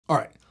All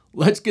right,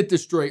 let's get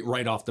this straight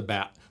right off the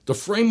bat. The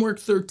Framework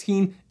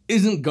 13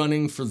 isn't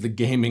gunning for the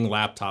gaming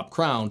laptop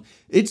crown.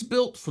 It's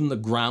built from the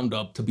ground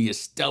up to be a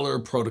stellar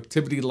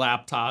productivity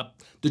laptop.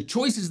 The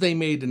choices they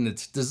made in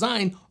its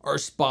design are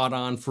spot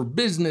on for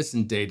business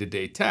and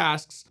day-to-day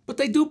tasks, but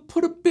they do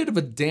put a bit of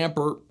a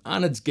damper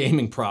on its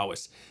gaming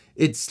prowess.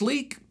 It's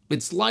sleek,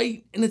 it's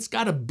light, and it's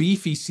got a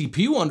beefy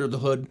CPU under the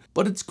hood,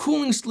 but its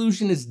cooling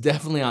solution is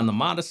definitely on the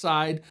modest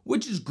side,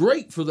 which is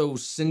great for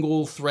those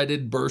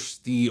single-threaded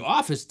bursty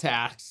office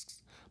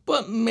tasks,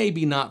 but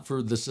maybe not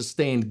for the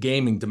sustained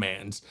gaming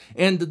demands.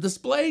 And the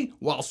display,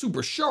 while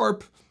super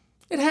sharp,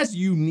 it has a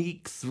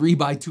unique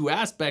 3:2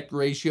 aspect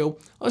ratio,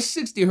 a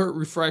 60Hz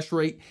refresh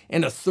rate,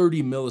 and a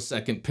 30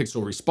 millisecond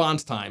pixel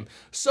response time,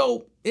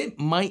 so it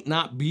might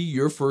not be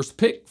your first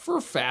pick for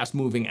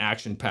fast-moving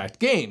action-packed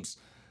games.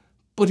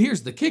 But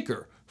here's the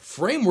kicker.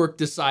 Framework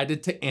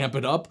decided to amp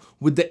it up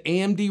with the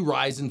AMD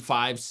Ryzen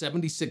 5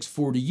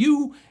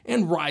 7640U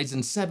and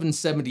Ryzen 7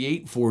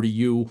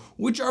 7840U,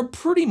 which are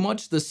pretty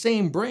much the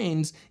same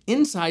brains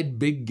inside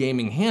big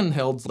gaming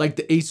handhelds like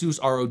the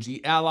Asus ROG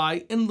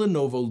Ally and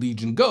Lenovo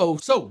Legion Go.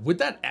 So with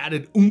that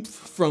added oomph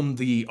from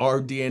the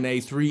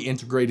RDNA 3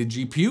 integrated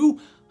GPU,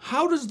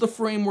 how does the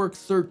Framework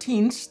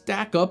 13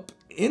 stack up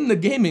in the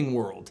gaming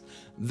world?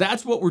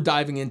 That's what we're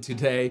diving into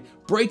today,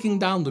 breaking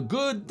down the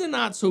good, the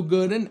not so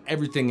good, and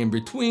everything in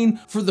between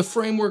for the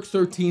Framework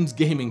 13's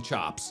gaming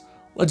chops.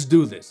 Let's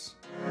do this.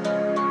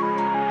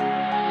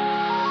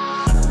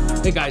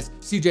 Hey guys,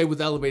 CJ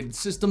with Elevated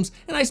Systems,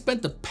 and I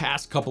spent the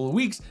past couple of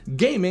weeks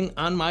gaming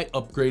on my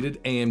upgraded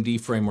AMD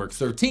Framework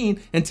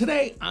 13, and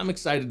today I'm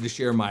excited to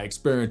share my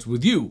experience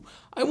with you.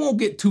 I won't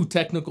get too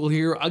technical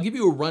here. I'll give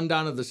you a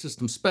rundown of the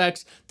system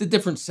specs, the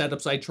different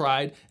setups I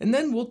tried, and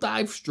then we'll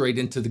dive straight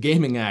into the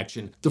gaming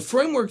action. The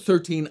Framework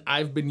 13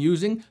 I've been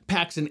using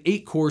packs an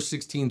 8-core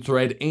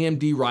 16-thread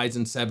AMD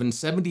Ryzen 7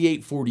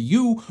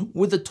 7840U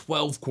with a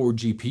 12-core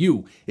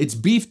GPU. It's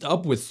beefed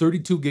up with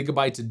 32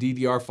 gigabytes of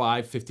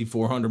DDR5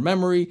 5400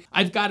 memory.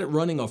 I've got it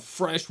running a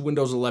fresh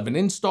Windows 11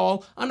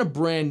 install on a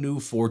brand new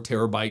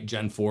 4TB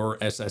Gen 4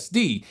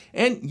 SSD.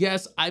 And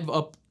yes, I've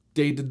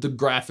updated the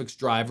graphics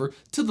driver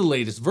to the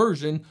latest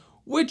version,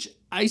 which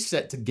I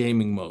set to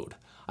gaming mode.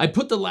 I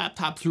put the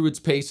laptop through its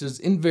paces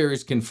in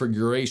various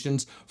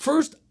configurations.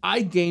 First,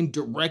 I gamed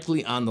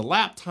directly on the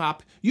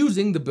laptop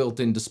using the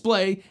built-in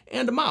display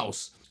and a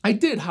mouse. I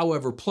did,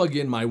 however, plug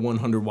in my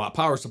 100-watt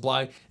power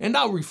supply, and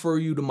I'll refer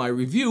you to my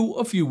review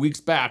a few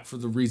weeks back for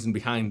the reason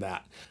behind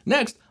that.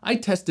 Next, I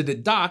tested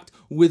it docked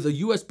with a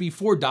USB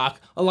 4 dock,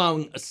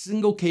 allowing a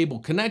single cable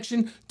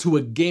connection to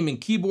a gaming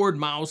keyboard,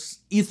 mouse,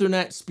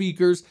 Ethernet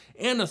speakers,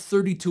 and a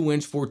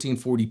 32-inch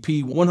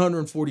 1440p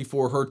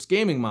 144Hz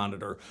gaming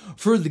monitor.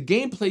 For the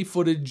gameplay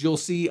footage, you'll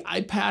see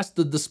I passed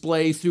the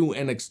display through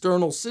an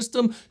external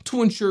system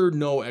to ensure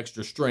no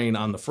extra strain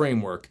on the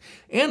framework.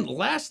 And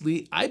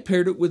lastly, I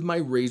paired it with my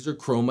Razer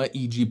Chroma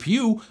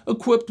eGPU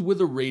equipped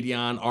with a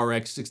Radeon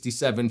RX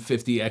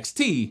 6750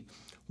 XT.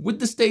 With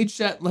the stage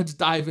set, let's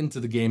dive into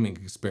the gaming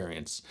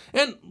experience.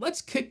 And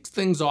let's kick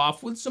things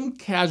off with some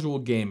casual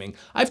gaming.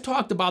 I've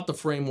talked about the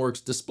Framework's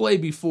display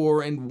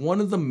before, and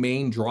one of the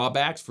main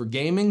drawbacks for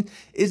gaming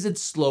is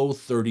its slow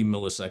 30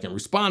 millisecond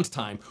response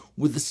time.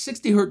 With the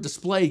 60Hz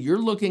display, you're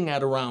looking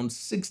at around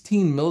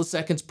 16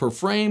 milliseconds per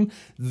frame.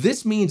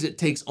 This means it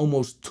takes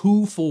almost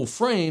 2 full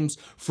frames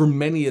for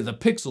many of the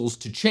pixels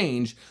to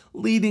change,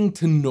 leading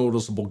to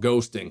noticeable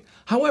ghosting.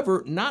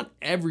 However, not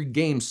every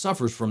game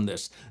suffers from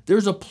this.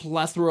 There's a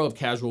plethora of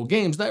casual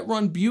games that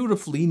run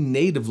beautifully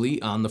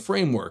natively on the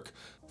Framework.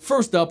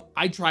 First up,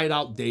 I tried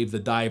out Dave the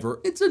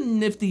Diver. It's a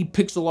nifty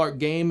pixel art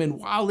game, and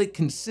while it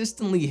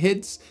consistently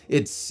hits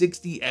its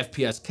 60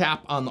 FPS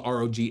cap on the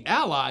ROG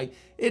Ally,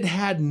 it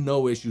had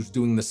no issues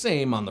doing the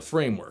same on the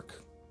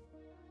Framework.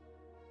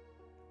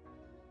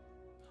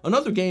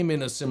 Another game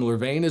in a similar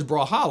vein is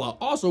Brawlhalla,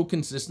 also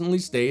consistently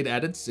stayed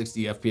at its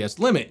 60 FPS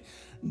limit.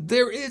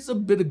 There is a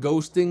bit of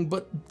ghosting,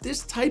 but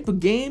this type of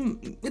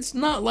game, it's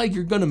not like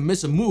you're gonna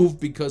miss a move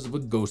because of a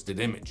ghosted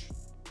image.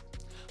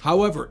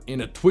 However,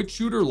 in a Twitch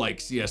shooter like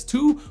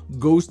CS2,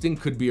 ghosting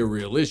could be a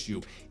real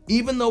issue.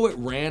 Even though it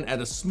ran at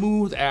a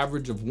smooth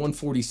average of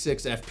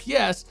 146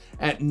 FPS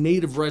at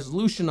native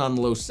resolution on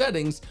low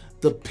settings,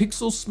 the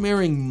pixel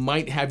smearing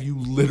might have you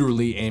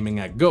literally aiming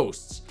at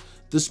ghosts.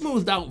 The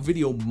smoothed out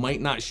video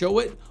might not show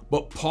it,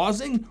 but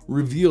pausing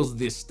reveals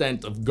the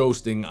extent of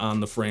ghosting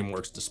on the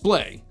Framework's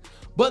display.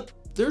 But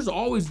there's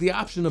always the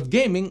option of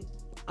gaming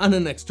on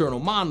an external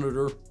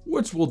monitor,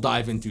 which we'll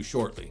dive into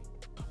shortly.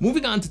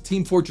 Moving on to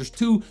Team Fortress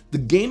 2, the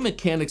game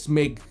mechanics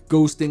make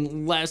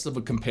ghosting less of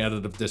a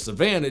competitive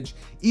disadvantage.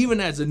 Even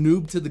as a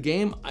noob to the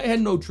game, I had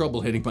no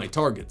trouble hitting my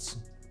targets.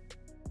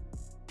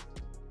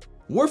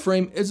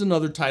 Warframe is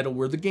another title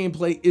where the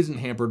gameplay isn't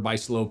hampered by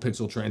slow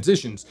pixel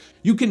transitions.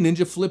 You can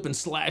ninja flip and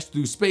slash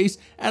through space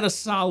at a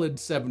solid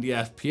 70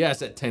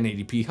 FPS at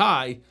 1080p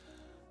high.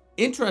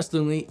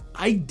 Interestingly,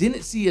 I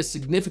didn't see a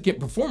significant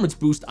performance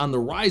boost on the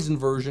Ryzen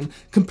version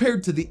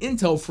compared to the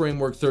Intel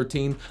Framework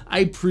 13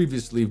 I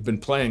previously have been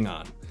playing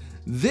on.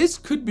 This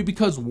could be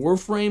because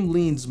Warframe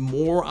leans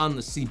more on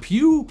the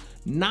CPU,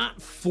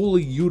 not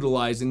fully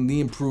utilizing the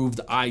improved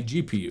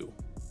iGPU.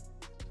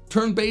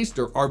 Turn-based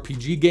or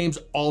RPG games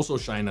also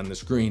shine on the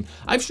screen.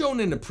 I've shown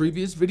in a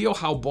previous video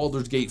how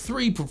Baldur's Gate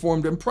 3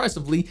 performed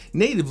impressively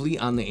natively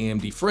on the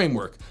AMD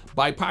framework.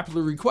 By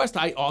popular request,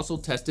 I also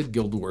tested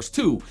Guild Wars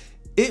 2.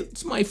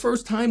 It's my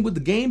first time with the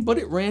game, but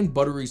it ran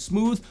buttery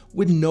smooth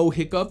with no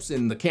hiccups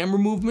in the camera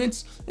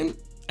movements, and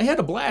I had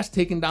a blast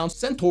taking down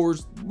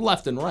centaurs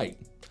left and right.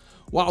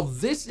 While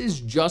this is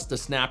just a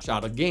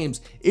snapshot of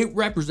games, it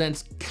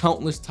represents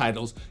countless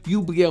titles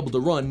you'll be able to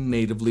run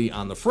natively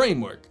on the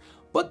framework.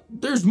 But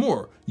there's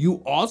more.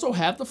 You also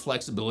have the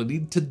flexibility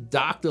to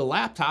dock the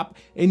laptop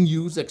and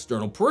use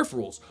external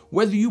peripherals.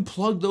 Whether you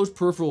plug those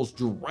peripherals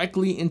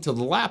directly into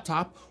the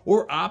laptop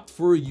or opt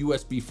for a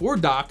USB 4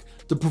 dock,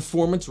 the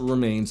performance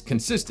remains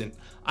consistent.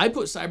 I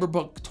put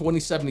Cyberpunk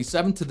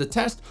 2077 to the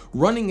test,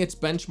 running its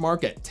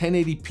benchmark at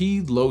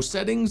 1080p low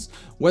settings,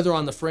 whether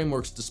on the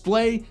framework's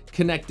display,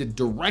 connected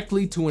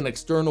directly to an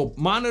external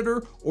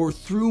monitor, or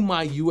through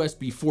my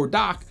USB 4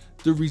 dock.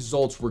 The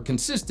results were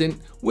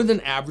consistent with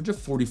an average of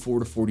 44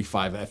 to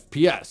 45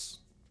 FPS.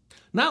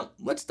 Now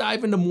let's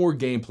dive into more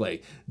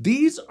gameplay.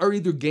 These are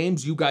either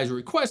games you guys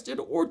requested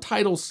or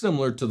titles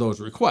similar to those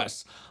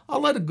requests. I'll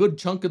let a good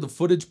chunk of the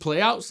footage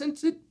play out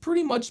since it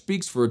pretty much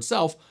speaks for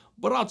itself,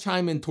 but I'll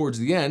chime in towards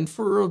the end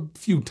for a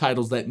few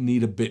titles that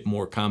need a bit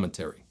more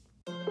commentary.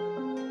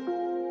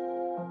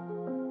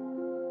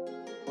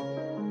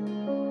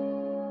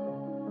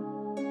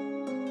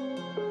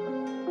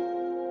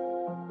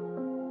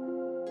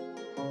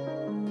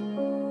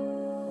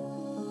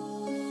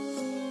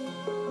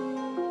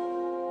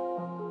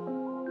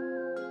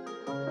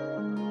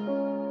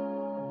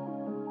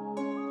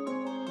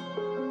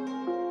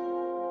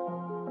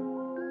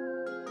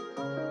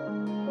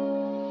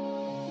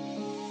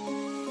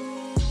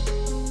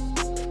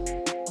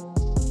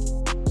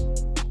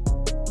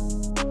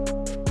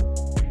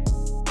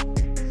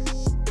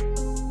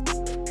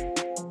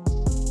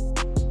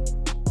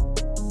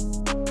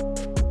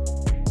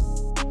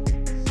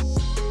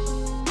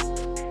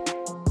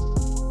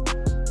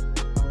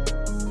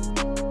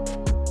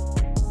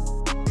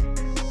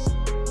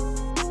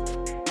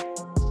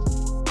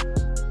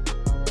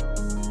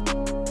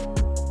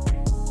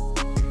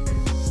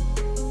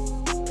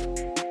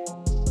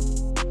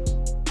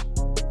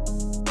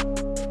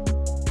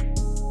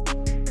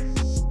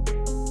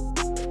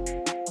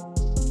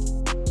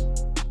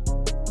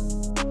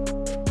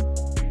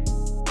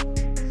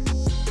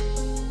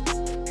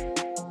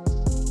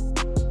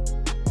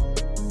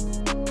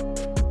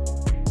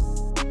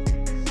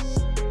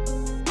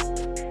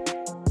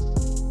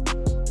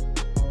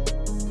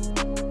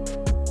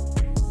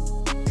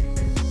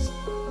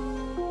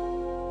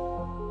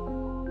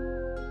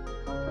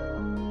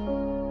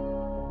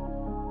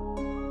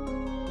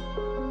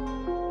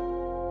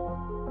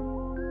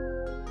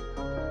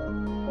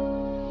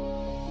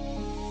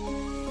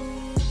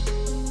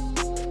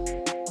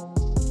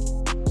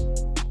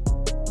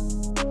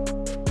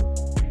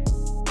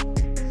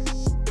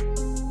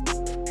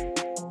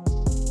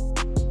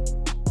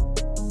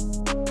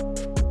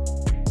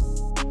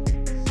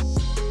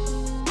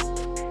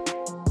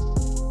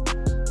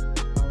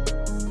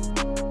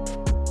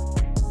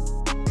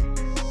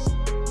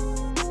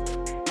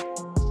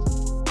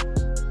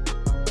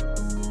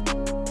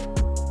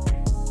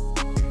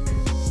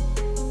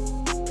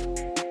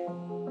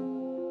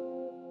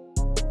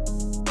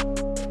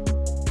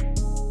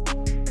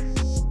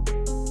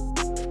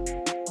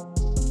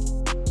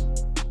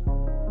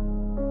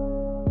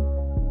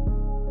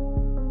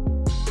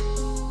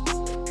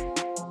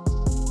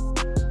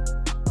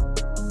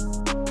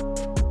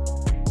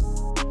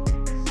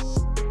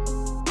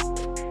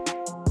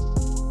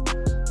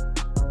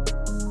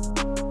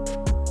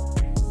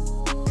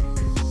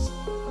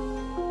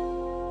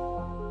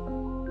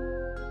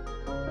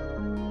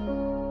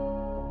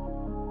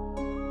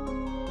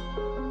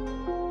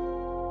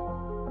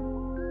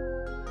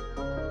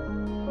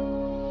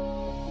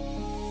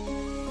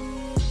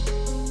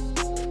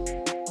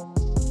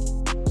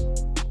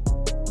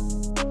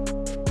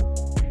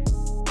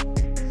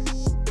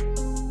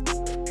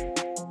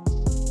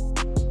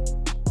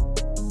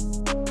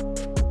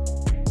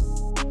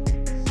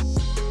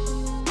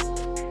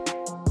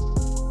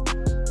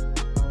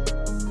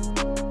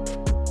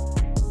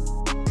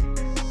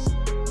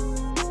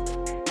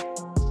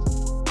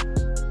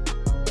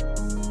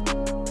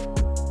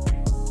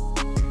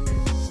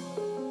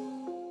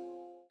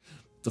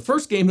 The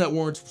first game that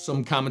warrants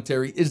some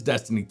commentary is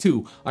Destiny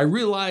 2. I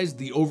realized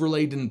the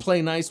overlay didn't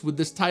play nice with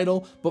this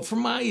title, but from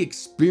my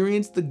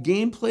experience, the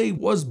gameplay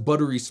was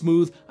buttery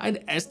smooth.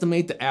 I'd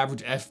estimate the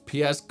average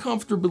FPS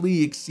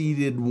comfortably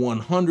exceeded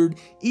 100,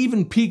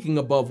 even peaking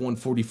above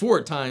 144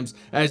 at times,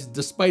 as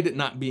despite it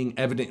not being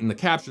evident in the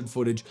captured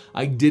footage,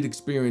 I did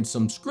experience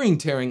some screen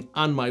tearing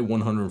on my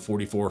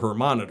 144Hz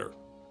monitor.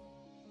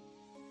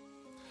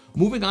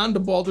 Moving on to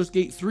Baldur's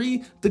Gate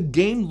 3, the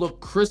game looked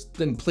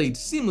crisp and played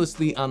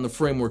seamlessly on the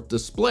framework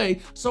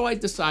display, so I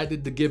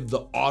decided to give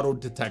the auto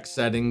detect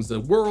settings a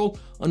whirl.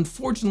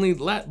 Unfortunately,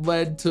 that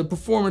led to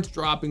performance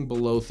dropping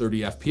below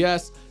 30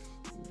 FPS.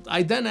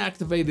 I then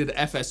activated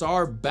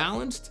FSR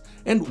balanced,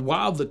 and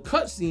while the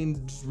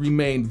cutscenes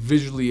remained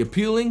visually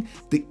appealing,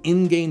 the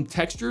in-game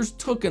textures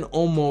took an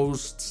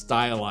almost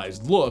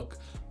stylized look.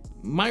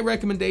 My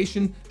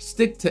recommendation,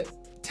 stick to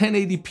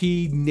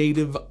 1080p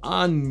native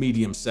on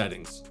medium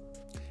settings.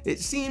 It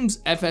seems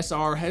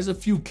FSR has a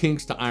few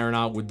kinks to iron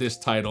out with this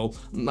title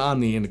on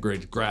the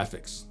integrated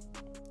graphics.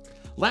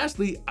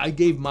 Lastly, I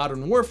gave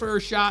Modern Warfare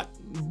a shot,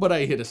 but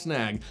I hit a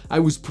snag. I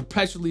was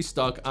perpetually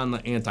stuck on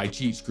the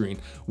anti-cheat screen.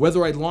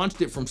 Whether I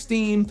launched it from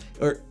Steam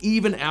or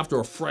even after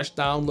a fresh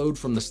download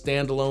from the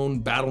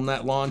standalone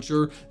Battle.net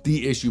launcher,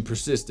 the issue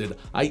persisted.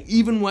 I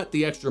even went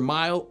the extra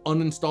mile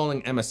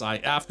uninstalling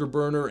MSI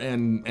Afterburner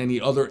and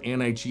any other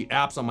anti-cheat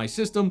apps on my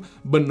system,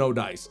 but no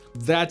dice.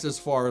 That's as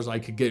far as I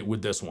could get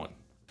with this one.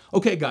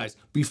 Okay guys,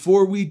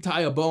 before we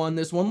tie a bow on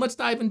this one, let's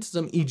dive into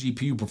some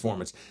eGPU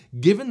performance.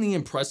 Given the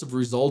impressive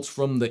results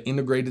from the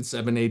integrated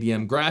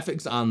 780M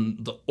graphics on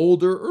the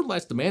older or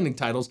less demanding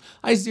titles,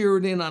 I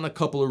zeroed in on a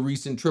couple of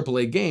recent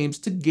AAA games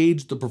to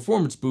gauge the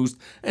performance boost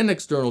an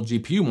external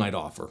GPU might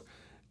offer.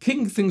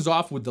 Kicking things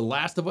off with The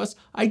Last of Us,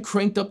 I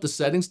cranked up the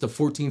settings to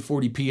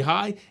 1440p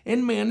high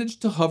and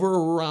managed to hover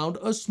around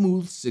a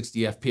smooth 60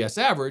 FPS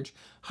average.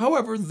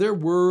 However, there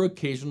were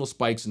occasional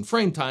spikes in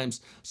frame times,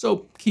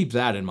 so keep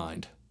that in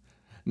mind.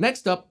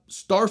 Next up,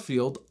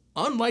 Starfield,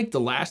 unlike The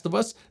Last of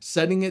Us,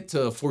 setting it to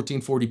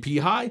 1440p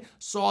high,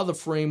 saw the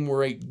frame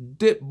rate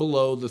dip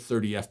below the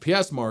 30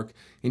 FPS mark.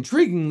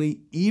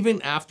 Intriguingly,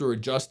 even after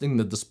adjusting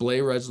the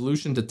display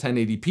resolution to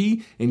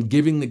 1080p and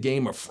giving the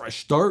game a fresh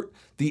start,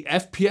 the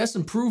FPS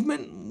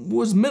improvement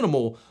was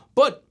minimal,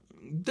 but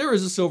there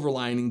is a silver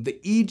lining.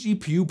 The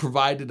eGPU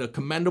provided a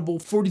commendable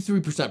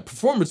 43%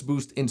 performance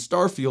boost in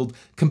Starfield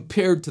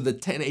compared to the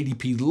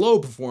 1080p low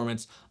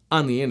performance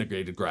on the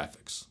integrated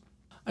graphics.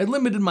 I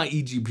limited my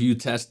eGPU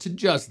test to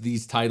just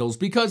these titles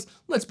because,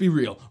 let's be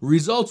real,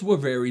 results will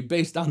vary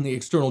based on the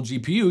external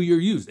GPU you're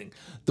using.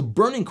 The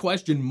burning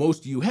question most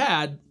of you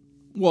had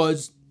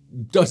was,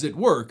 does it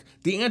work?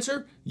 The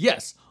answer,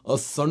 yes. A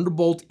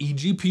Thunderbolt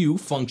eGPU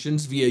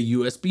functions via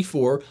USB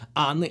 4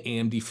 on the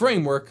AMD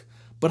framework,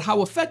 but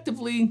how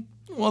effectively?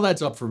 Well,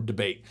 that's up for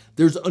debate.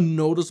 There's a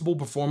noticeable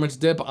performance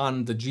dip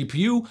on the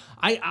GPU.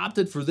 I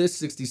opted for this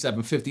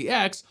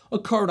 6750X, a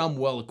card I'm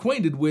well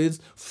acquainted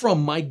with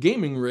from my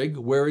gaming rig,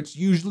 where it's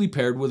usually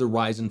paired with a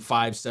Ryzen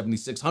 5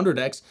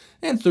 7600X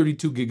and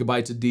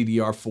 32GB of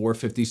DDR4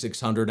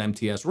 5600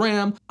 MTS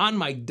RAM. On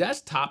my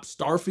desktop,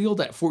 Starfield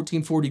at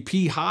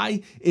 1440p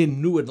high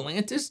in New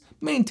Atlantis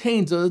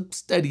maintains a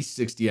steady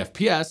 60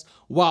 FPS,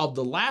 while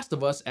The Last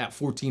of Us at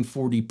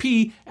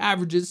 1440p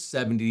averages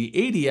 70 to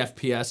 80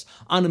 FPS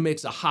on a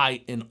mix of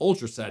high and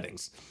ultra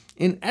settings.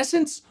 In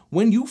essence,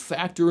 when you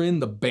factor in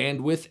the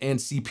bandwidth and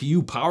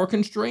CPU power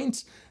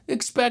constraints,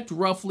 expect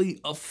roughly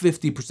a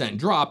 50%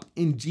 drop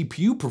in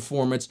GPU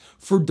performance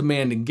for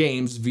demanding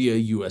games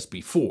via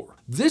USB 4.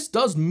 This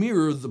does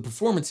mirror the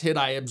performance hit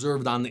I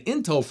observed on the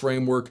Intel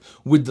framework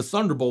with the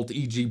Thunderbolt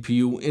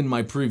eGPU in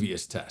my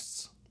previous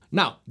tests.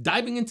 Now,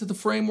 diving into the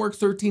Framework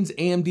 13's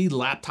AMD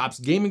laptop's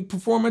gaming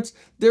performance,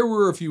 there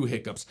were a few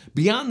hiccups.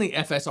 Beyond the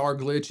FSR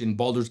glitch in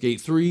Baldur's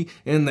Gate 3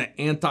 and the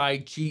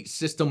anti-cheat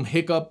system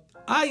hiccup,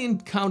 I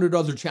encountered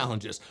other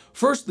challenges.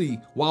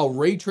 Firstly, while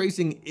ray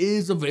tracing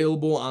is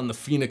available on the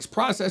Phoenix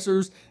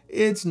processors,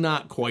 it's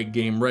not quite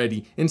game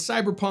ready. In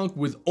Cyberpunk,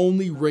 with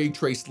only ray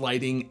traced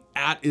lighting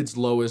at its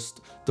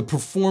lowest, the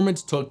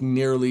performance took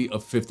nearly a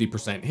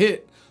 50%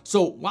 hit.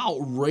 So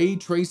while ray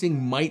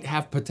tracing might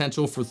have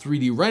potential for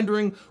 3D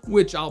rendering,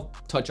 which I'll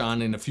touch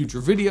on in a future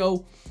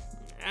video,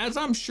 as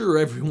I'm sure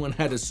everyone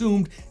had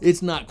assumed,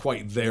 it's not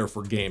quite there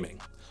for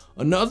gaming.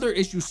 Another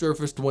issue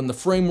surfaced when the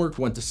framework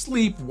went to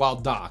sleep while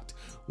docked.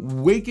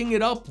 Waking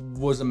it up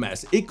was a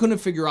mess. It couldn't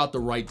figure out the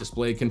right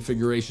display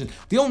configuration.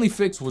 The only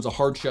fix was a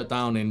hard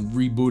shutdown and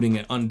rebooting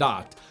it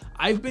undocked.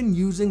 I've been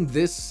using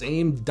this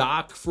same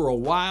dock for a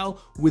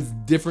while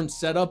with different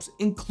setups,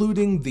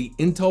 including the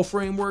Intel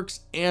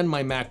frameworks and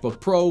my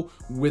MacBook Pro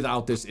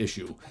without this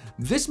issue.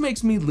 This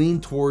makes me lean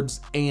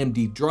towards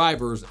AMD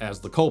drivers as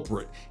the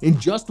culprit. In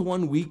just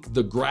 1 week,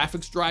 the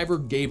graphics driver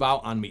gave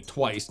out on me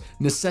twice,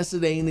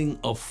 necessitating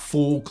a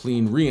full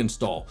clean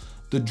reinstall.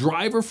 The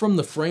driver from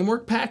the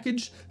framework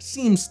package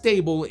seems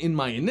stable in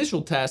my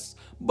initial tests,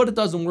 but it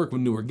doesn't work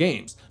with newer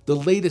games. The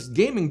latest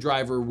gaming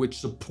driver, which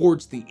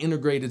supports the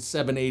integrated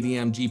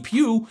 780M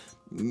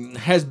GPU,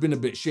 has been a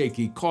bit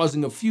shaky,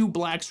 causing a few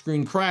black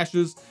screen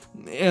crashes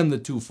and the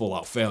 2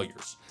 full-out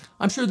failures.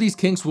 I'm sure these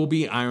kinks will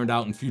be ironed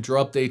out in future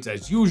updates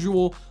as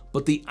usual,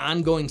 but the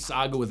ongoing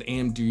saga with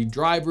AMD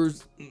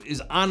drivers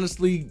is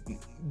honestly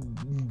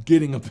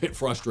getting a bit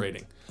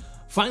frustrating.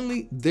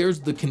 Finally, there's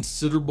the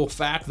considerable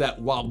fact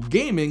that while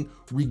gaming,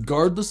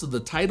 regardless of the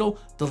title,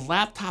 the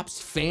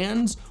laptop's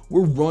fans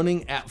were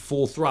running at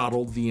full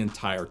throttle the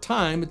entire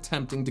time,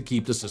 attempting to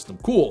keep the system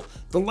cool.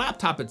 The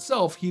laptop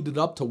itself heated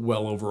up to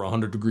well over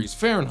 100 degrees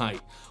Fahrenheit.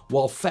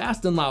 While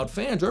fast and loud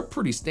fans are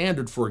pretty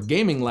standard for a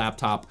gaming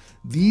laptop,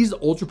 these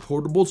ultra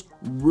portables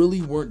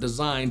really weren't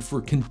designed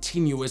for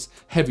continuous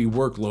heavy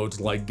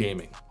workloads like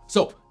gaming.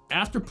 So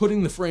after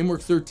putting the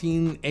Framework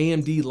 13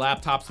 AMD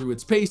laptop through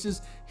its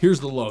paces, here's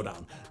the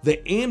lowdown. The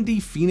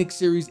AMD Phoenix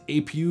series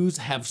APUs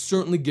have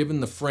certainly given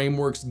the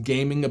Framework's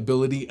gaming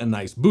ability a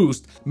nice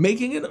boost,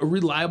 making it a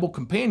reliable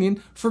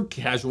companion for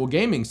casual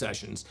gaming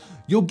sessions.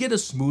 You'll get a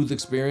smooth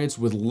experience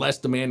with less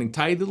demanding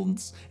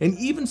titles and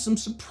even some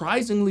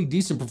surprisingly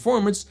decent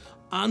performance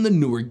on the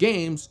newer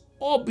games,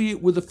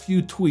 albeit with a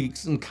few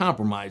tweaks and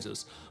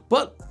compromises.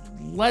 But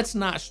let's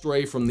not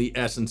stray from the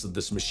essence of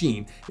this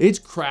machine. It's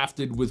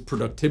crafted with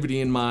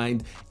productivity in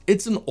mind.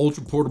 It's an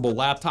ultra portable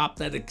laptop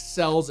that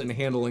excels in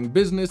handling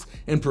business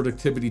and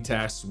productivity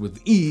tasks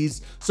with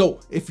ease. So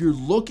if you're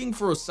looking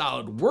for a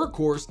solid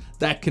workhorse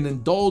that can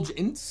indulge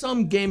in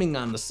some gaming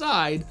on the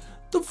side,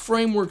 the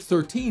Framework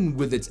 13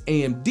 with its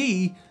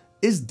AMD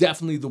is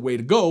definitely the way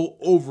to go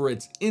over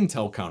its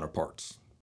Intel counterparts.